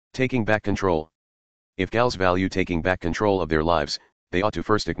Taking back control. If gals value taking back control of their lives, they ought to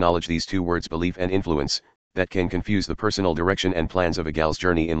first acknowledge these two words: belief and influence, that can confuse the personal direction and plans of a gal's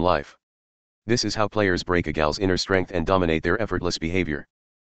journey in life. This is how players break a gal's inner strength and dominate their effortless behavior.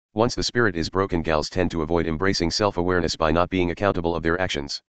 Once the spirit is broken, gals tend to avoid embracing self-awareness by not being accountable of their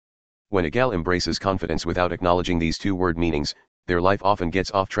actions. When a gal embraces confidence without acknowledging these two-word meanings, their life often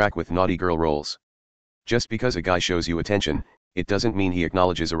gets off track with naughty girl roles. Just because a guy shows you attention, it doesn't mean he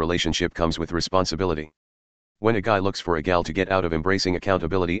acknowledges a relationship comes with responsibility. When a guy looks for a gal to get out of embracing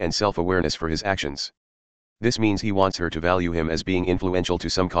accountability and self-awareness for his actions, this means he wants her to value him as being influential to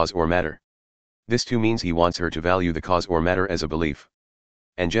some cause or matter. This too means he wants her to value the cause or matter as a belief.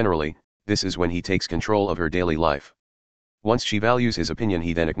 And generally, this is when he takes control of her daily life. Once she values his opinion,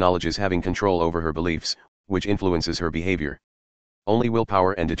 he then acknowledges having control over her beliefs, which influences her behavior. Only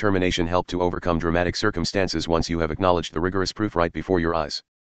willpower and determination help to overcome dramatic circumstances once you have acknowledged the rigorous proof right before your eyes.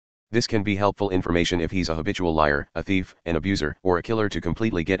 This can be helpful information if he's a habitual liar, a thief, an abuser, or a killer to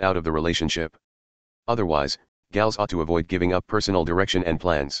completely get out of the relationship. Otherwise, gals ought to avoid giving up personal direction and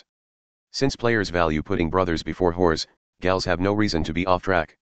plans. Since players value putting brothers before whores, gals have no reason to be off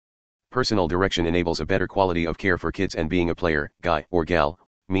track. Personal direction enables a better quality of care for kids, and being a player, guy or gal,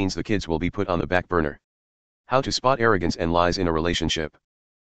 means the kids will be put on the back burner. How to spot arrogance and lies in a relationship.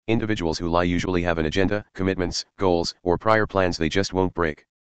 Individuals who lie usually have an agenda, commitments, goals, or prior plans they just won't break.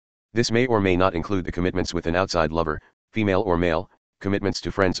 This may or may not include the commitments with an outside lover, female or male, commitments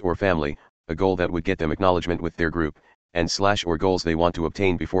to friends or family, a goal that would get them acknowledgement with their group, and/or goals they want to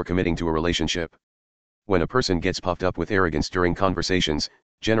obtain before committing to a relationship. When a person gets puffed up with arrogance during conversations,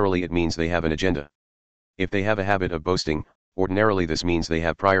 generally it means they have an agenda. If they have a habit of boasting, ordinarily this means they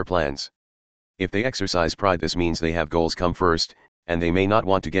have prior plans. If they exercise pride, this means they have goals come first, and they may not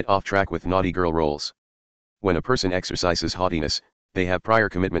want to get off track with naughty girl roles. When a person exercises haughtiness, they have prior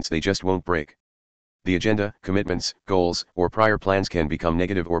commitments they just won't break. The agenda, commitments, goals, or prior plans can become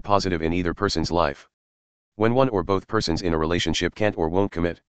negative or positive in either person's life. When one or both persons in a relationship can't or won't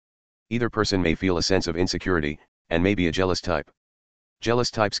commit, either person may feel a sense of insecurity, and may be a jealous type.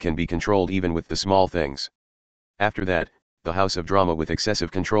 Jealous types can be controlled even with the small things. After that, the house of drama with excessive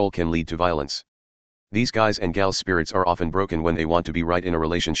control can lead to violence. These guys' and gals' spirits are often broken when they want to be right in a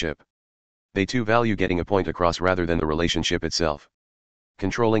relationship. They too value getting a point across rather than the relationship itself.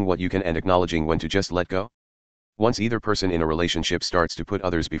 Controlling what you can and acknowledging when to just let go. Once either person in a relationship starts to put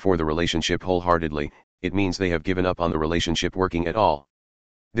others before the relationship wholeheartedly, it means they have given up on the relationship working at all.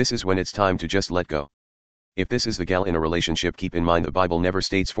 This is when it's time to just let go. If this is the gal in a relationship, keep in mind the Bible never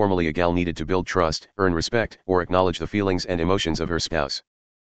states formally a gal needed to build trust, earn respect, or acknowledge the feelings and emotions of her spouse.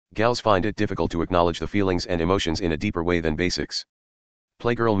 Gals find it difficult to acknowledge the feelings and emotions in a deeper way than basics.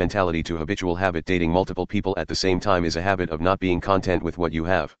 Playgirl mentality to habitual habit. Dating multiple people at the same time is a habit of not being content with what you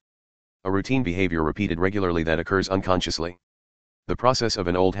have. A routine behavior repeated regularly that occurs unconsciously. The process of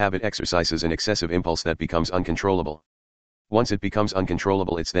an old habit exercises an excessive impulse that becomes uncontrollable. Once it becomes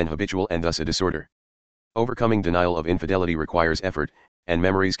uncontrollable, it's then habitual and thus a disorder. Overcoming denial of infidelity requires effort, and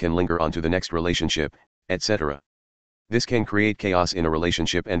memories can linger onto the next relationship, etc. This can create chaos in a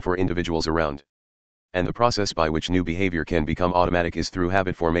relationship and for individuals around. And the process by which new behavior can become automatic is through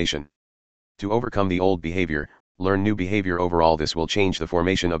habit formation. To overcome the old behavior, learn new behavior. Overall, this will change the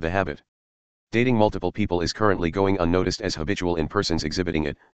formation of the habit. Dating multiple people is currently going unnoticed as habitual in persons exhibiting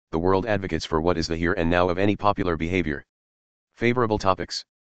it. The world advocates for what is the here and now of any popular behavior. Favorable topics.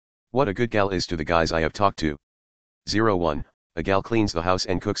 What a good gal is to the guys I have talked to. 01. A gal cleans the house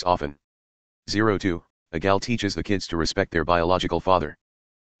and cooks often. 02. A gal teaches the kids to respect their biological father.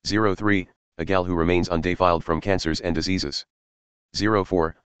 03. A gal who remains undefiled from cancers and diseases.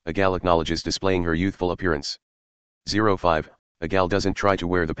 04. A gal acknowledges displaying her youthful appearance. 05. A gal doesn't try to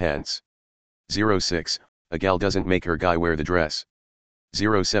wear the pants. 06. A gal doesn't make her guy wear the dress.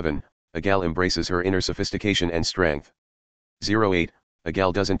 07. A gal embraces her inner sophistication and strength. 08. A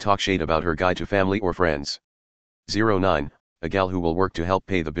gal doesn't talk shade about her guy to family or friends. 09. A gal who will work to help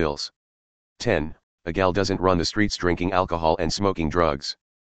pay the bills. 10. A gal doesn't run the streets drinking alcohol and smoking drugs.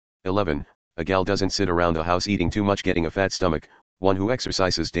 11. A gal doesn't sit around the house eating too much getting a fat stomach, one who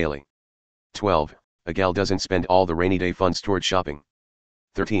exercises daily. 12. A gal doesn't spend all the rainy day funds towards shopping.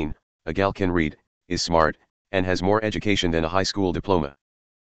 13. A gal can read, is smart, and has more education than a high school diploma.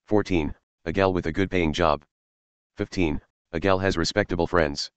 14. A gal with a good paying job. 15. A gal has respectable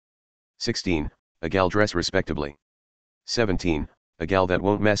friends. 16. A gal dress respectably. 17. A gal that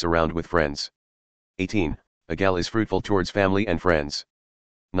won't mess around with friends. 18. A gal is fruitful towards family and friends.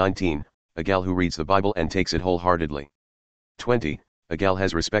 19. A gal who reads the Bible and takes it wholeheartedly. 20. A gal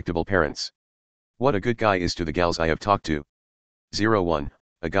has respectable parents. What a good guy is to the gals I have talked to. 01.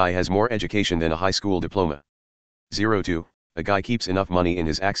 A guy has more education than a high school diploma. 02. A guy keeps enough money in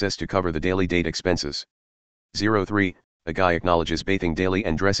his access to cover the daily date expenses. 03. A guy acknowledges bathing daily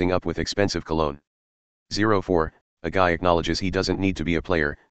and dressing up with expensive cologne. 04. A guy acknowledges he doesn't need to be a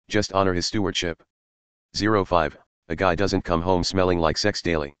player, just honor his stewardship. 05. A guy doesn't come home smelling like sex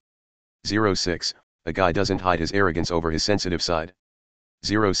daily. 06. A guy doesn't hide his arrogance over his sensitive side.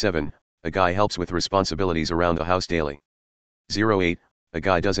 07. A guy helps with responsibilities around the house daily. 08. A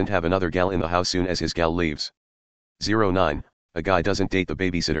guy doesn't have another gal in the house soon as his gal leaves. 09. A guy doesn't date the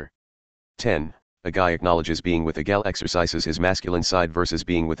babysitter. 10. A guy acknowledges being with a gal exercises his masculine side versus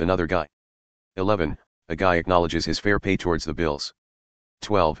being with another guy. 11. A guy acknowledges his fair pay towards the bills.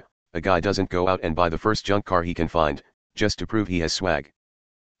 12. A guy doesn't go out and buy the first junk car he can find, just to prove he has swag.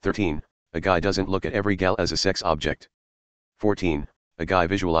 13. A guy doesn't look at every gal as a sex object. 14. A guy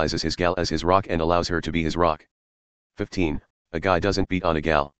visualizes his gal as his rock and allows her to be his rock. 15. A guy doesn't beat on a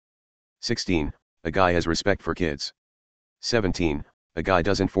gal. 16. A guy has respect for kids. 17. A guy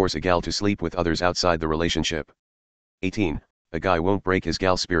doesn't force a gal to sleep with others outside the relationship. 18. A guy won't break his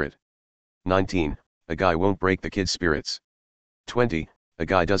gal's spirit. 19. A guy won't break the kid's spirits. 20. A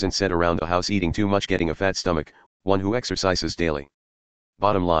guy doesn't sit around the house eating too much getting a fat stomach, one who exercises daily.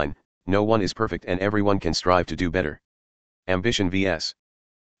 Bottom line, no one is perfect and everyone can strive to do better. Ambition vs.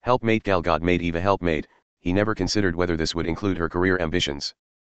 Helpmate. Gal God made Eve a helpmate, he never considered whether this would include her career ambitions.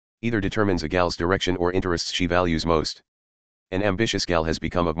 Either determines a gal's direction or interests she values most. An ambitious gal has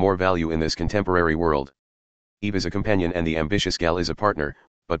become of more value in this contemporary world. Eve is a companion and the ambitious gal is a partner,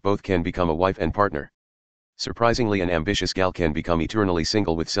 but both can become a wife and partner. Surprisingly, an ambitious gal can become eternally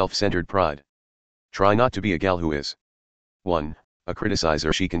single with self-centered pride. Try not to be a gal who is 1. A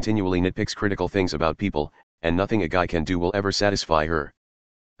criticizer. She continually nitpicks critical things about people, and nothing a guy can do will ever satisfy her.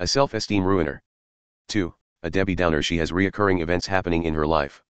 A self-esteem ruiner. 2. A Debbie Downer. She has reoccurring events happening in her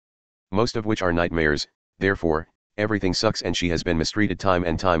life, most of which are nightmares, therefore, everything sucks and she has been mistreated time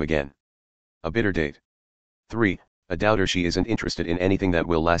and time again. A bitter date. 3. A doubter. She isn't interested in anything that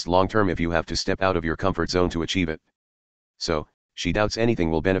will last long term if you have to step out of your comfort zone to achieve it. So, she doubts anything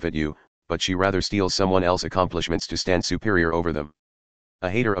will benefit you, but she rather steals someone else's accomplishments to stand superior over them. A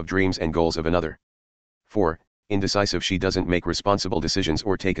hater of dreams and goals of another. 4. Indecisive. She doesn't make responsible decisions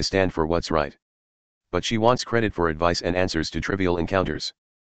or take a stand for what's right, but she wants credit for advice and answers to trivial encounters.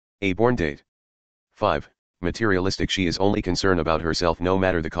 A born date. 5. Materialistic. She is only concerned about herself no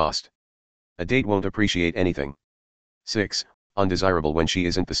matter the cost. A date won't appreciate anything. 6. Undesirable. When she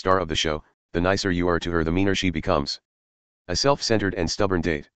isn't the star of the show, the nicer you are to her the meaner she becomes. A self-centered and stubborn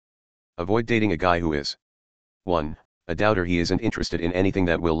date. Avoid dating a guy who is 1. A doubter. He isn't interested in anything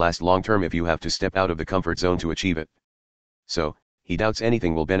that will last long term if you have to step out of the comfort zone to achieve it. So, he doubts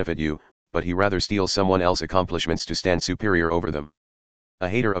anything will benefit you, but he rather steals someone else's accomplishments to stand superior over them. A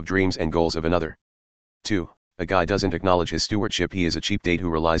hater of dreams and goals of another. 2. A guy doesn't acknowledge his stewardship. He is a cheap date who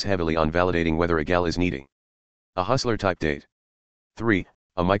relies heavily on validating whether a gal is needy. A hustler type date. 3.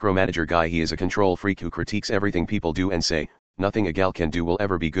 A micromanager guy. He is a control freak who critiques everything people do and say, nothing a gal can do will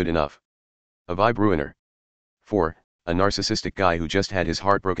ever be good enough. A vibe ruiner. 4. A narcissistic guy who just had his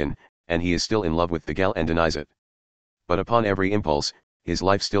heart broken, and he is still in love with the gal and denies it. But upon every impulse, his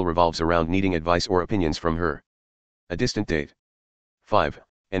life still revolves around needing advice or opinions from her. A distant date. 5.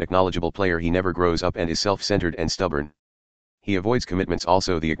 An acknowledgeable player. He never grows up and is self-centered and stubborn. He avoids commitments.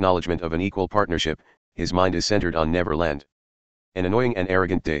 Also the acknowledgement of an equal partnership. His mind is centered on Neverland. An annoying and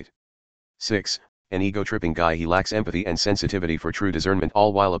arrogant date. 6. An ego-tripping guy. He lacks empathy and sensitivity for true discernment,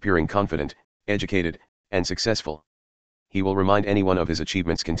 all while appearing confident, educated, and successful. He will remind anyone of his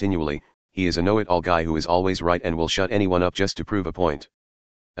achievements continually. He is a know-it-all guy who is always right and will shut anyone up just to prove a point.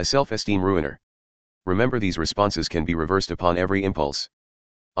 A self-esteem ruiner. Remember, these responses can be reversed upon every impulse.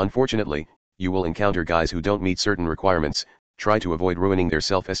 Unfortunately, you will encounter guys who don't meet certain requirements. Try to avoid ruining their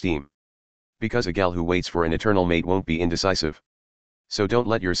self-esteem. Because a gal who waits for an eternal mate won't be indecisive. So don't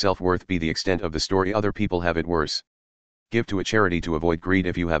let your self-worth be the extent of the story other people have it worse. Give to a charity to avoid greed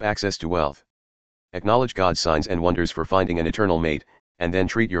if you have access to wealth. Acknowledge God's signs and wonders for finding an eternal mate, and then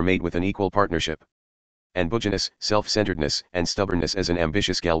treat your mate with an equal partnership. Androgynous, self-centeredness, and stubbornness as an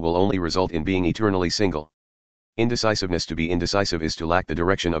ambitious gal will only result in being eternally single. Indecisiveness. To be indecisive is to lack the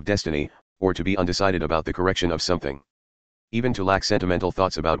direction of destiny, or to be undecided about the correction of something. Even to lack sentimental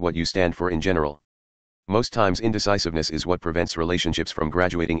thoughts about what you stand for in general. Most times indecisiveness is what prevents relationships from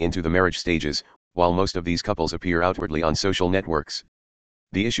graduating into the marriage stages, while most of these couples appear outwardly on social networks.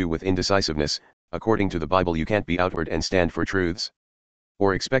 The issue with indecisiveness, according to the Bible, you can't be outward and stand for truths,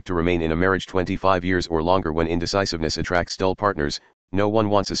 or expect to remain in a marriage 25 years or longer when indecisiveness attracts dull partners. No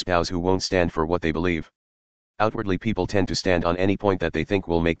one wants a spouse who won't stand for what they believe. Outwardly, people tend to stand on any point that they think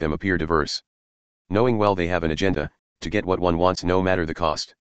will make them appear diverse. Knowing well they have an agenda, to get what one wants no matter the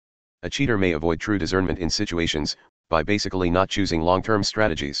cost. A cheater may avoid true discernment in situations, by basically not choosing long-term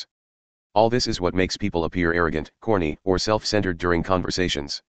strategies. All this is what makes people appear arrogant, corny, or self-centered during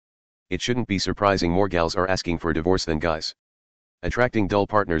conversations. It shouldn't be surprising more gals are asking for divorce than guys. Attracting dull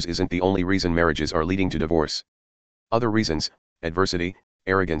partners isn't the only reason marriages are leading to divorce. Other reasons: adversity,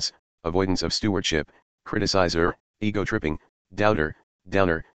 arrogance, avoidance of stewardship, criticizer, ego-tripping, doubter,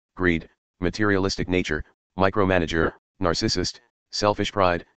 downer, greed, materialistic nature, micromanager, narcissist, selfish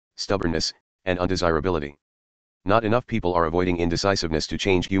pride, stubbornness, and undesirability. Not enough people are avoiding indecisiveness to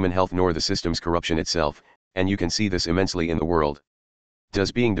change human health nor the system's corruption itself, and you can see this immensely in the world.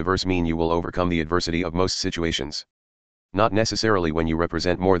 Does being diverse mean you will overcome the adversity of most situations? Not necessarily when you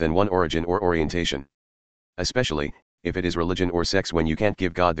represent more than one origin or orientation. Especially, if it is religion or sex, when you can't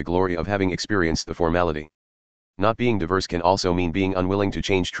give God the glory of having experienced the formality. Not being diverse can also mean being unwilling to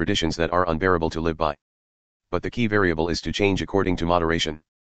change traditions that are unbearable to live by. But the key variable is to change according to moderation.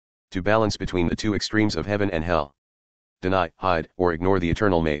 To balance between the two extremes of heaven and hell. Deny, hide, or ignore the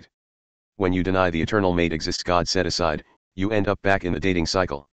eternal mate. When you deny the eternal mate exists, God set aside, you end up back in the dating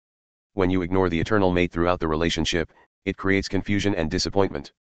cycle. When you ignore the eternal mate throughout the relationship, it creates confusion and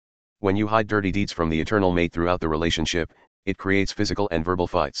disappointment. When you hide dirty deeds from the eternal mate throughout the relationship, it creates physical and verbal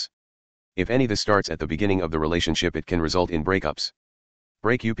fights. If any of this starts at the beginning of the relationship, it can result in breakups.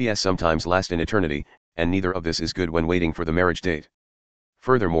 Breakups sometimes last an eternity, and neither of this is good when waiting for the marriage date.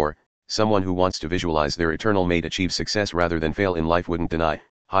 Furthermore, someone who wants to visualize their eternal mate achieve success rather than fail in life wouldn't deny,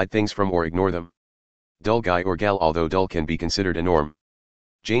 hide things from, or ignore them. Dull guy or gal. Although dull can be considered a norm,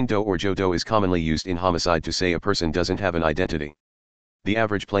 Jane Doe or Joe Doe is commonly used in homicide to say a person doesn't have an identity. The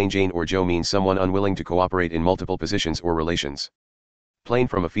average plain Jane or Joe means someone unwilling to cooperate in multiple positions or relations. Plain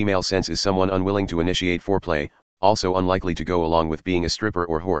from a female sense is someone unwilling to initiate foreplay, also unlikely to go along with being a stripper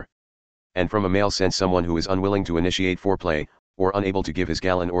or whore. And from a male sense, someone who is unwilling to initiate foreplay, or unable to give his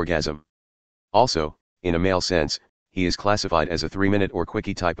gal an orgasm. Also, in a male sense, he is classified as a 3-minute or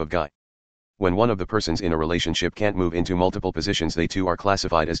quickie type of guy. When one of the persons in a relationship can't move into multiple positions, they too are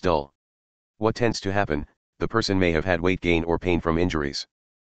classified as dull. What tends to happen? The person may have had weight gain or pain from injuries.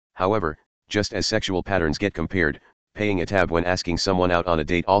 However, just as sexual patterns get compared, paying a tab when asking someone out on a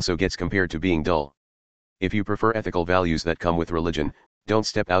date also gets compared to being dull. If you prefer ethical values that come with religion, don't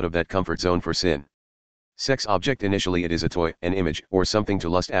step out of that comfort zone for sin. Sex object: initially it is a toy, an image, or something to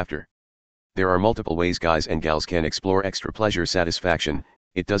lust after. There are multiple ways guys and gals can explore extra pleasure satisfaction.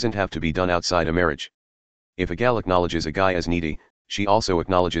 It doesn't have to be done outside a marriage. If a gal acknowledges a guy as needy, she also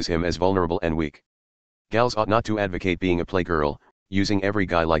acknowledges him as vulnerable and weak. Gals ought not to advocate being a playgirl, using every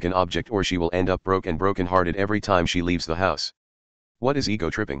guy like an object, or she will end up broke and broken-hearted every time she leaves the house. What is ego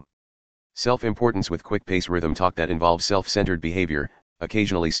tripping? Self-importance with quick pace rhythm talk that involves self-centered behavior,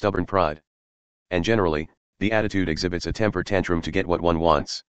 occasionally stubborn pride. And generally, the attitude exhibits a temper tantrum to get what one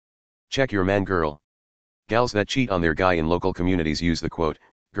wants. Check your man, girl. Gals that cheat on their guy in local communities use the quote,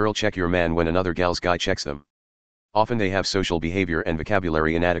 "Girl, check your man," when another gal's guy checks them. Often they have social behavior and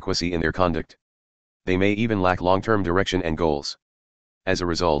vocabulary inadequacy in their conduct. They may even lack long-term direction and goals. As a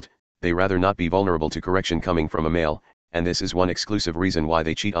result, they rather not be vulnerable to correction coming from a male, and this is one exclusive reason why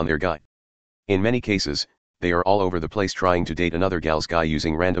they cheat on their guy. In many cases, they are all over the place trying to date another gal's guy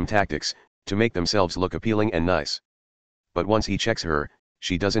using random tactics, to make themselves look appealing and nice. But once he checks her,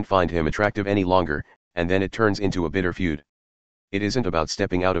 she doesn't find him attractive any longer, and then it turns into a bitter feud. It isn't about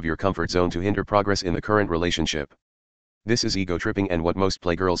stepping out of your comfort zone to hinder progress in the current relationship. This is ego tripping and what most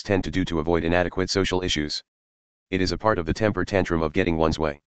playgirls tend to do to avoid inadequate social issues. It is a part of the temper tantrum of getting one's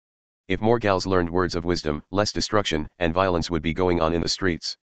way. If more gals learned words of wisdom, less destruction and violence would be going on in the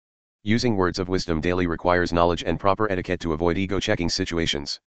streets. Using words of wisdom daily requires knowledge and proper etiquette to avoid ego-checking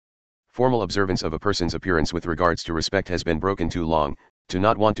situations. Formal observance of a person's appearance with regards to respect has been broken too long, to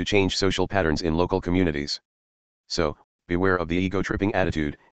not want to change social patterns in local communities. So, beware of the ego-tripping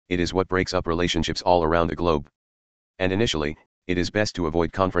attitude. It is what breaks up relationships all around the globe. And initially, it is best to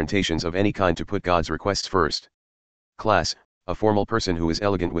avoid confrontations of any kind, to put God's requests first. Class: a formal person who is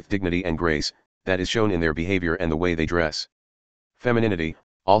elegant with dignity and grace, that is shown in their behavior and the way they dress. Femininity,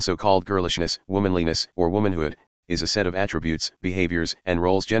 also called girlishness, womanliness, or womanhood, is a set of attributes, behaviors, and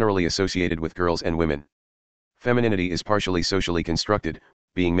roles generally associated with girls and women. Femininity is partially socially constructed,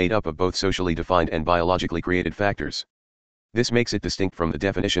 being made up of both socially defined and biologically created factors. This makes it distinct from the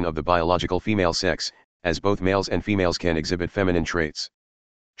definition of the biological female sex, as both males and females can exhibit feminine traits.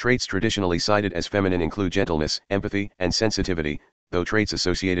 Traits traditionally cited as feminine include gentleness, empathy, and sensitivity, though traits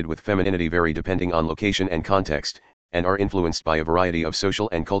associated with femininity vary depending on location and context, and are influenced by a variety of social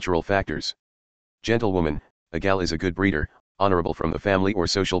and cultural factors. Gentlewoman, A gal is a good breeder, honorable from the family or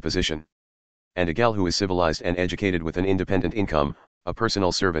social position. And a gal who is civilized and educated with an independent income, a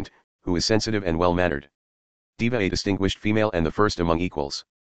personal servant, who is sensitive and well-mannered. Diva, a distinguished female and the first among equals.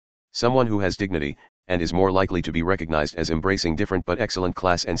 Someone who has dignity, and is more likely to be recognized as embracing different but excellent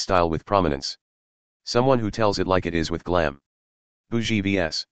class and style with prominence. Someone who tells it like it is with glam. Bougie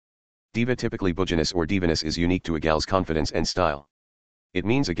vs. Diva. Typically bouginess or divaness is unique to a gal's confidence and style. It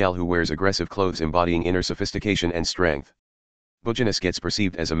means a gal who wears aggressive clothes embodying inner sophistication and strength. Bouginess gets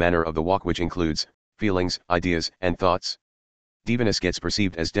perceived as a manner of the walk which includes feelings, ideas, and thoughts. Divaness gets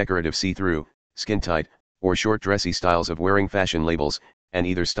perceived as decorative see-through, skin-tight, or short dressy styles of wearing fashion labels, and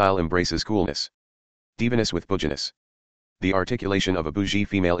either style embraces coolness. Divaness with bouginess. The articulation of a bougie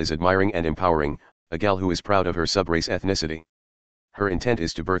female is admiring and empowering, a gal who is proud of her sub-race ethnicity. Her intent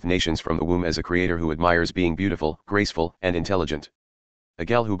is to birth nations from the womb as a creator who admires being beautiful, graceful, and intelligent. A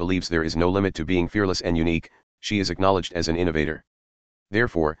gal who believes there is no limit to being fearless and unique, she is acknowledged as an innovator.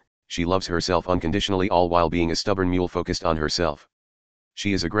 Therefore, she loves herself unconditionally all while being a stubborn mule focused on herself.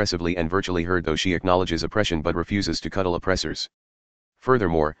 She is aggressively and virtually heard though she acknowledges oppression but refuses to cuddle oppressors.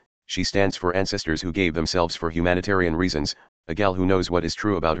 Furthermore, she stands for ancestors who gave themselves for humanitarian reasons, a gal who knows what is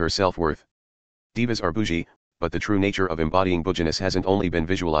true about her self-worth. Divas are bougie, but the true nature of embodying bouginess hasn't only been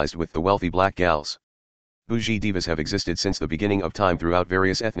visualized with the wealthy black gals. Bougie divas have existed since the beginning of time throughout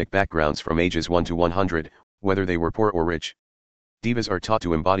various ethnic backgrounds from ages 1 to 100, whether they were poor or rich. Divas are taught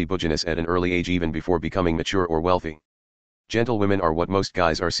to embody bouginess at an early age even before becoming mature or wealthy. Gentlewomen are what most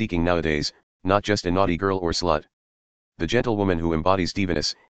guys are seeking nowadays, not just a naughty girl or slut. The gentlewoman who embodies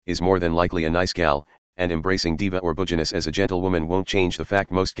divaness is more than likely a nice gal, and embracing diva or bouginess as a gentlewoman won't change the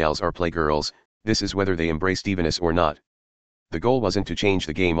fact most gals are playgirls. This is whether they embrace divaness or not. The goal wasn't to change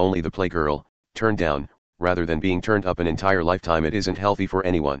the game, only the playgirl, turned down, rather than being turned up an entire lifetime. It isn't healthy for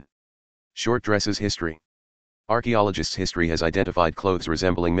anyone. Short dresses history. Archaeologists' history has identified clothes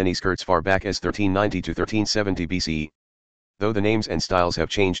resembling miniskirts far back as 1390 to 1370 BCE. Though the names and styles have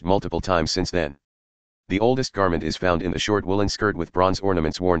changed multiple times since then. The oldest garment is found in the short woolen skirt with bronze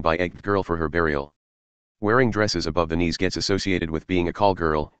ornaments worn by a girl for her burial. Wearing dresses above the knees gets associated with being a call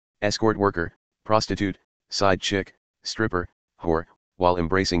girl, escort worker, prostitute, side chick, stripper, whore, while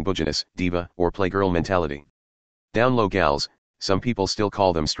embracing bouginess, diva, or playgirl mentality. Down low gals, some people still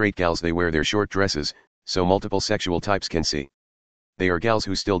call them straight gals. They wear their short dresses, so multiple sexual types can see. They are gals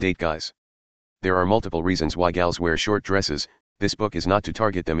who still date guys. There are multiple reasons why gals wear short dresses. This book is not to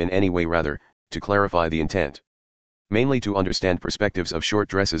target them in any way, rather, to clarify the intent. Mainly to understand perspectives of short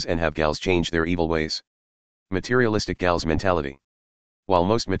dresses and have gals change their evil ways. Materialistic gals mentality. While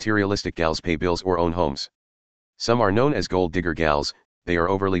most materialistic gals pay bills or own homes, some are known as gold digger gals. They are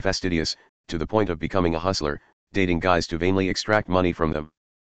overly fastidious, to the point of becoming a hustler, dating guys to vainly extract money from them.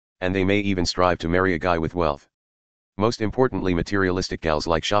 And they may even strive to marry a guy with wealth. Most importantly, materialistic gals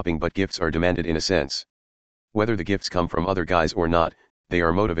like shopping, but gifts are demanded in a sense. Whether the gifts come from other guys or not, they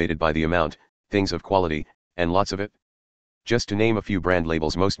are motivated by the amount, things of quality, and lots of it. Just to name a few brand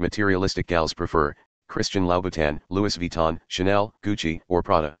labels most materialistic gals prefer: Christian Louboutin, Louis Vuitton, Chanel, Gucci, or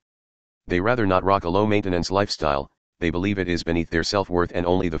Prada. They rather not rock a low-maintenance lifestyle. They believe it is beneath their self-worth and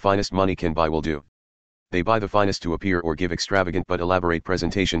only the finest money can buy will do. They buy the finest to appear or give extravagant but elaborate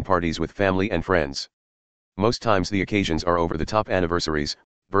presentation parties with family and friends. Most times the occasions are over-the-top anniversaries,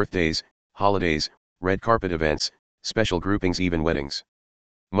 birthdays, holidays, red carpet events, special groupings, even weddings.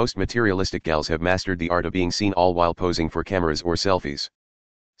 Most materialistic gals have mastered the art of being seen all while posing for cameras or selfies.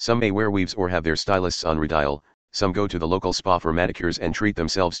 Some may wear weaves or have their stylists on redial. Some go to the local spa for manicures and treat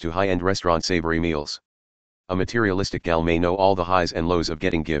themselves to high-end restaurant savory meals. A materialistic gal may know all the highs and lows of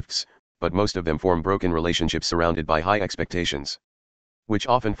getting gifts, but most of them form broken relationships surrounded by high expectations, which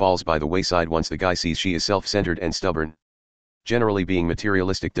often falls by the wayside once the guy sees she is self-centered and stubborn. Generally, being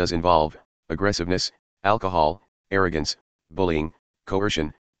materialistic does involve aggressiveness, alcohol, arrogance, bullying,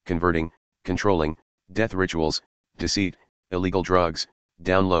 coercion, converting, controlling, death rituals, deceit, illegal drugs,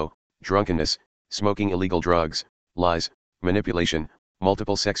 down low, drunkenness, smoking illegal drugs, lies, manipulation,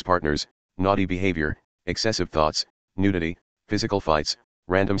 multiple sex partners, naughty behavior, excessive thoughts, nudity, physical fights,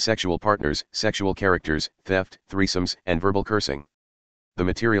 random sexual partners, sexual characters, theft, threesomes, and verbal cursing. The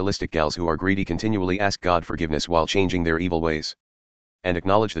materialistic gals who are greedy continually ask God forgiveness while changing their evil ways. And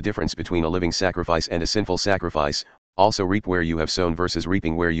acknowledge the difference between a living sacrifice and a sinful sacrifice. Also reap where you have sown versus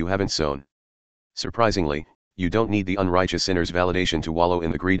reaping where you haven't sown. Surprisingly, you don't need the unrighteous sinner's validation to wallow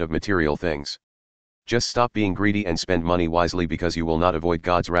in the greed of material things. Just stop being greedy and spend money wisely, because you will not avoid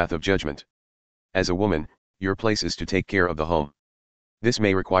God's wrath of judgment. As a woman, your place is to take care of the home. This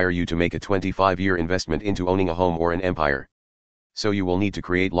may require you to make a 25-year investment into owning a home or an empire. So you will need to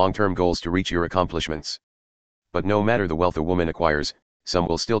create long-term goals to reach your accomplishments. But no matter the wealth a woman acquires, some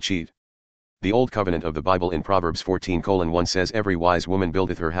will still cheat. The Old Covenant of the Bible in Proverbs 14:1 says, "Every wise woman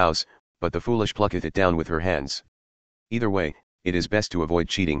buildeth her house, but the foolish plucketh it down with her hands." Either way, it is best to avoid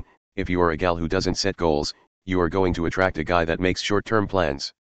cheating. If you are a gal who doesn't set goals, you are going to attract a guy that makes short-term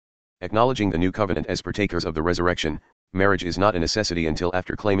plans. Acknowledging the new covenant as partakers of the resurrection, marriage is not a necessity until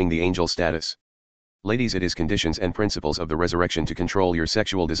after claiming the angel status. Ladies, it is conditions and principles of the resurrection to control your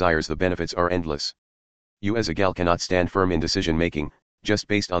sexual desires. The benefits are endless. You as a gal cannot stand firm in decision making, just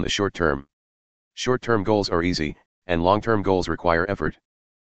based on the short term. Short-term goals are easy, and long-term goals require effort.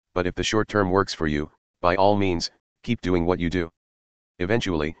 But if the short-term works for you, by all means, keep doing what you do.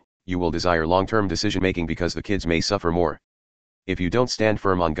 Eventually, you will desire long-term decision-making because the kids may suffer more. If you don't stand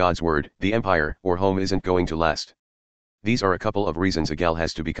firm on God's word, the empire or home isn't going to last. These are a couple of reasons a gal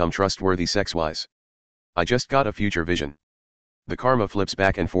has to become trustworthy sex-wise. I just got a future vision. The karma flips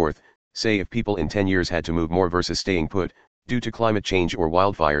back and forth. Say if people in 10 years had to move more versus staying put, due to climate change or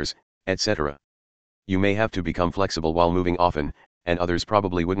wildfires, etc. You may have to become flexible while moving often, and others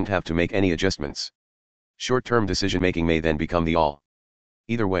probably wouldn't have to make any adjustments. Short-term decision-making may then become the all.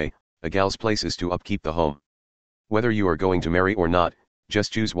 Either way, a gal's place is to upkeep the home. Whether you are going to marry or not,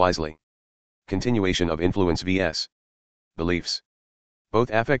 just choose wisely. Continuation of influence vs. beliefs. Both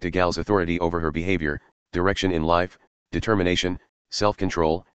affect a gal's authority over her behavior, direction in life, determination,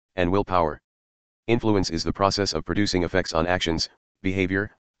 self-control, and willpower. Influence is the process of producing effects on actions,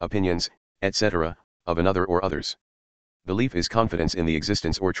 behavior, opinions, etc., of another or others. Belief is confidence in the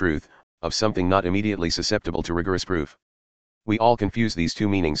existence or truth of something not immediately susceptible to rigorous proof. We all confuse these two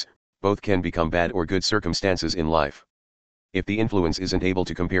meanings. Both can become bad or good circumstances in life. If the influence isn't able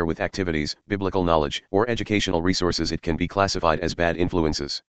to compare with activities, biblical knowledge, or educational resources, it can be classified as bad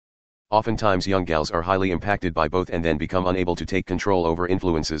influences. Oftentimes young gals are highly impacted by both and then become unable to take control over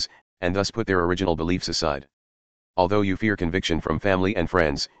influences, and thus put their original beliefs aside. Although you fear conviction from family and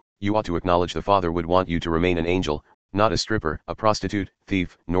friends, you ought to acknowledge the Father would want you to remain an angel, not a stripper, a prostitute,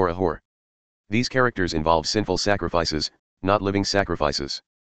 thief, nor a whore. These characters involve sinful sacrifices, not living sacrifices.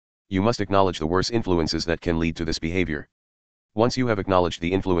 You must acknowledge the worse influences that can lead to this behavior. Once you have acknowledged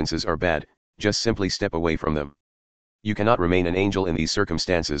the influences are bad, just simply step away from them. You cannot remain an angel in these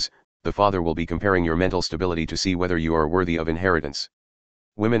circumstances. The Father will be comparing your mental stability to see whether you are worthy of inheritance.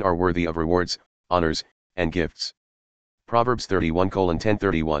 Women are worthy of rewards, honors, and gifts. Proverbs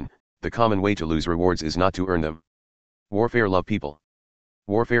 31:10-31, the common way to lose rewards is not to earn them. Warfare. Love people.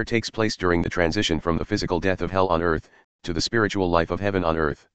 Warfare takes place during the transition from the physical death of hell on earth, to the spiritual life of heaven on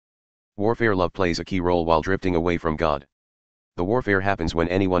earth. Warfare. Love plays a key role while drifting away from God. The warfare happens when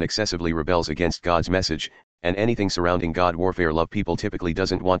anyone excessively rebels against God's message, and anything surrounding God. Warfare. Love people typically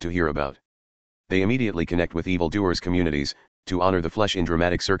doesn't want to hear about. They immediately connect with evildoers' communities, to honor the flesh in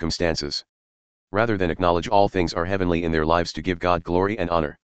dramatic circumstances. Rather than acknowledge all things are heavenly in their lives to give God glory and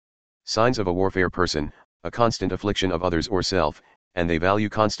honor. Signs of a warfare person: a constant affliction of others or self, and they value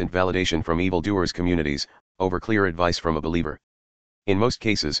constant validation from evildoers' communities, over clear advice from a believer. In most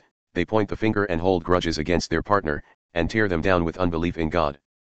cases, they point the finger and hold grudges against their partner, and tear them down with unbelief in God.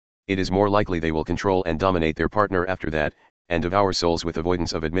 It is more likely they will control and dominate their partner after that, and devour souls with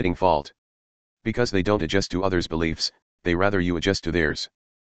avoidance of admitting fault. Because they don't adjust to others' beliefs, they rather you adjust to theirs.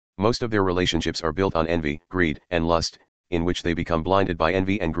 Most of their relationships are built on envy, greed, and lust, in which they become blinded by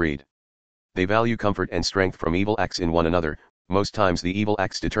envy and greed. They value comfort and strength from evil acts in one another. Most times the evil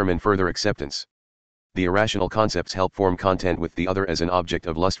acts determine further acceptance. The irrational concepts help form content with the other as an object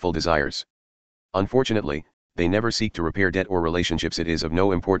of lustful desires. Unfortunately, they never seek to repair debt or relationships. It is of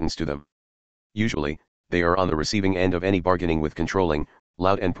no importance to them. Usually, they are on the receiving end of any bargaining with controlling,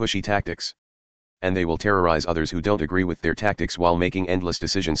 loud and pushy tactics. And they will terrorize others who don't agree with their tactics while making endless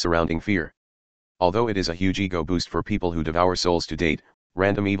decisions surrounding fear. Although it is a huge ego boost for people who devour souls to date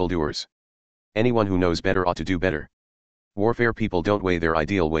random evildoers. Anyone who knows better ought to do better. Warfare people don't weigh their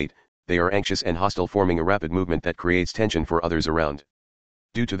ideal weight. They are anxious and hostile, forming a rapid movement that creates tension for others around.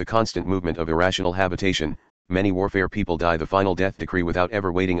 Due to the constant movement of irrational habitation, many warfare people die the final death decree without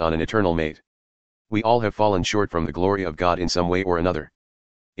ever waiting on an eternal mate. We all have fallen short from the glory of God in some way or another.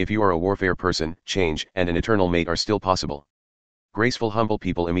 If you are a warfare person, change and an eternal mate are still possible. Graceful, humble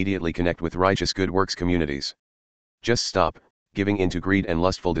people immediately connect with righteous good works communities. Just stop. Giving into greed and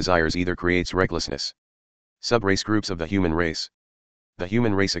lustful desires either creates recklessness. Subrace groups of the human race. The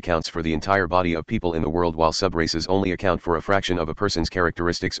human race accounts for the entire body of people in the world, while subraces only account for a fraction of a person's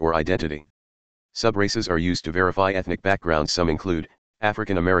characteristics or identity. Subraces are used to verify ethnic backgrounds. Some include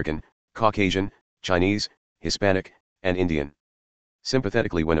African American, Caucasian, Chinese, Hispanic, and Indian.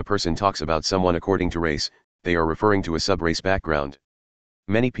 Sympathetically, when a person talks about someone according to race, they are referring to a subrace background.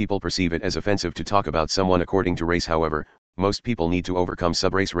 Many people perceive it as offensive to talk about someone according to race. However, most people need to overcome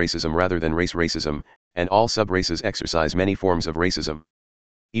subrace racism rather than race racism, and all subraces exercise many forms of racism.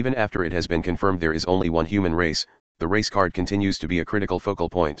 Even after it has been confirmed there is only one human race, the race card continues to be a critical focal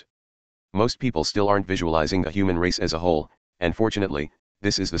point. Most people still aren't visualizing the human race as a whole, and fortunately,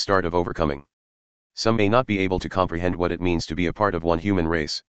 this is the start of overcoming. Some may not be able to comprehend what it means to be a part of one human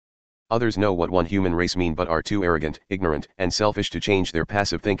race. Others know what one human race mean but are too arrogant, ignorant, and selfish to change their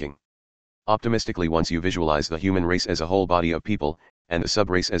passive thinking. Optimistically, once you visualize the human race as a whole body of people, and the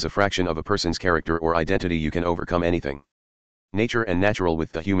subrace as a fraction of a person's character or identity, you can overcome anything. Nature and natural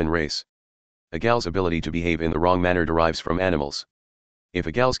with the human race. A gal's ability to behave in the wrong manner derives from animals. If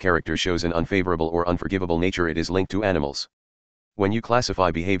a gal's character shows an unfavorable or unforgivable nature, it is linked to animals. When you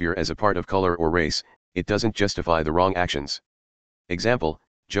classify behavior as a part of color or race, it doesn't justify the wrong actions. Example,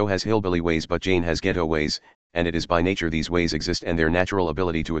 Joe has hillbilly ways but Jane has ghetto ways, and it is by nature these ways exist and their natural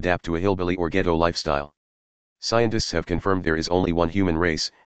ability to adapt to a hillbilly or ghetto lifestyle. Scientists have confirmed there is only one human race,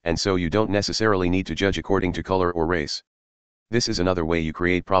 and so you don't necessarily need to judge according to color or race. This is another way you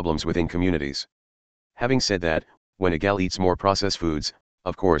create problems within communities. Having said that, when a gal eats more processed foods,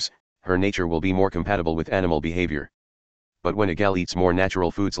 of course, her nature will be more compatible with animal behavior. But when a gal eats more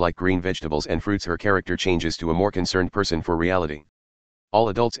natural foods like green vegetables and fruits, her character changes to a more concerned person for reality. All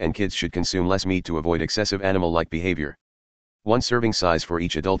adults and kids should consume less meat to avoid excessive animal-like behavior. One serving size for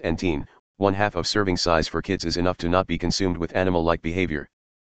each adult and teen, 1/2 of serving size for kids is enough to not be consumed with animal-like behavior.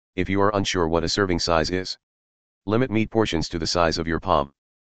 If you are unsure what a serving size is, limit meat portions to the size of your palm.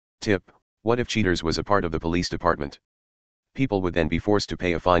 Tip: what if cheaters was a part of the police department? People would then be forced to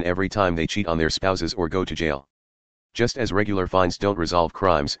pay a fine every time they cheat on their spouses or go to jail. Just as regular fines don't resolve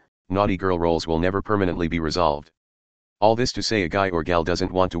crimes, naughty girl roles will never permanently be resolved. All this to say, a guy or gal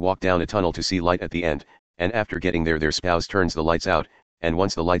doesn't want to walk down a tunnel to see light at the end, and after getting there their spouse turns the lights out, and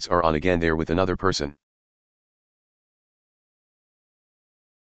once the lights are on again they're with another person.